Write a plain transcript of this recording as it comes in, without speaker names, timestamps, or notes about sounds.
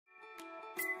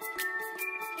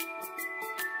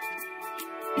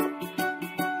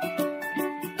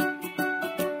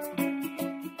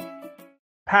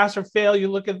Pass or fail, you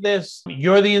look at this.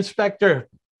 You're the inspector.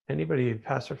 Anybody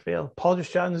pass or fail? Paul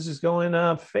Desjardins is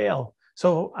going fail.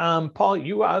 So, Paul,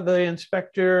 you are the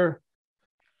inspector.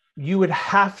 You would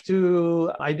have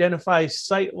to identify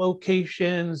site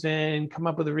locations and come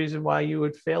up with a reason why you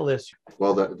would fail this.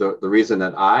 Well, the reason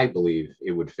that I believe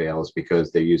it would fail is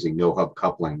because they're using no hub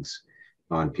couplings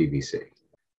on PVC.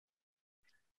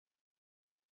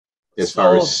 As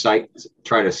far as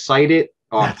try to cite it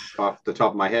off the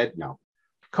top of my head, no.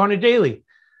 Connor Daly.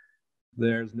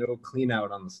 There's no clean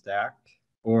out on the stack,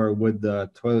 or would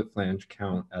the toilet flange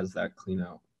count as that clean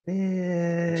out?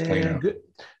 Good.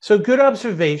 So good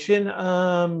observation.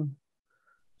 It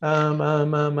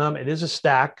is a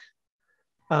stack.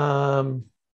 Nothing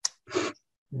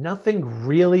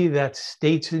really that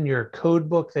states in your code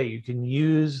book that you can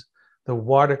use the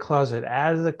water closet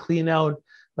as a clean out,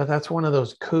 but that's one of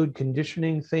those code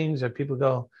conditioning things that people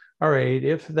go, all right,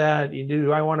 if that you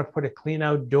do, I want to put a clean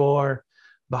out door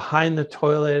behind the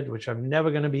toilet, which I'm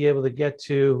never going to be able to get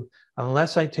to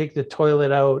unless I take the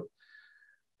toilet out.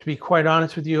 To be quite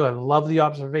honest with you, I love the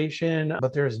observation,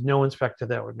 but there is no inspector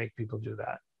that would make people do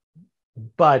that.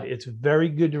 But it's very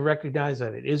good to recognize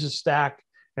that it is a stack,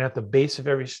 and at the base of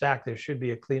every stack, there should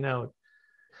be a clean out.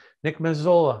 Nick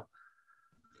Mazzola.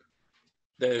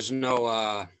 There's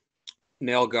no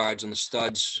nail guards on the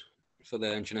studs for the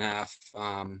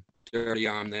 1.5 inch dirty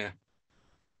arm there.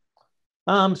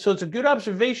 So it's a good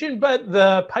observation, but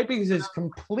the piping is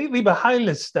completely behind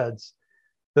the studs.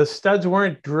 The studs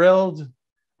weren't drilled.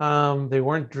 They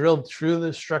weren't drilled through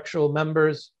the structural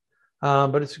members,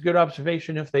 but it's a good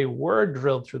observation if they were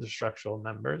drilled through the structural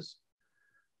members.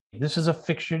 This is a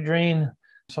fixture drain.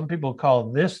 Some people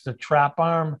call this the trap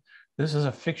arm. This is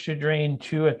a fixture drain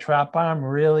to a trap arm.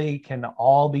 Really can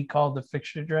all be called the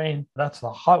fixture drain. That's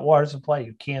the hot water supply.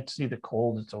 You can't see the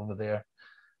cold that's over there.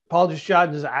 Paul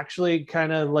Desjardins has actually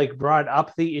kind of like brought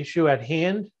up the issue at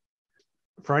hand.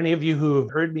 For any of you who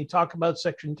have heard me talk about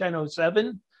Section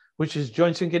 1007, which is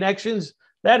joints and connections,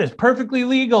 that is perfectly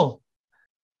legal.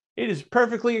 It is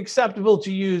perfectly acceptable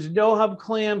to use no hub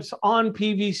clamps on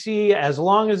PVC as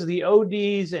long as the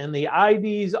ODs and the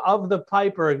IDs of the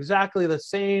pipe are exactly the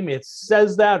same. It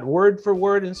says that word for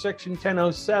word in Section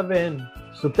 1007.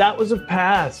 So that was a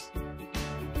pass.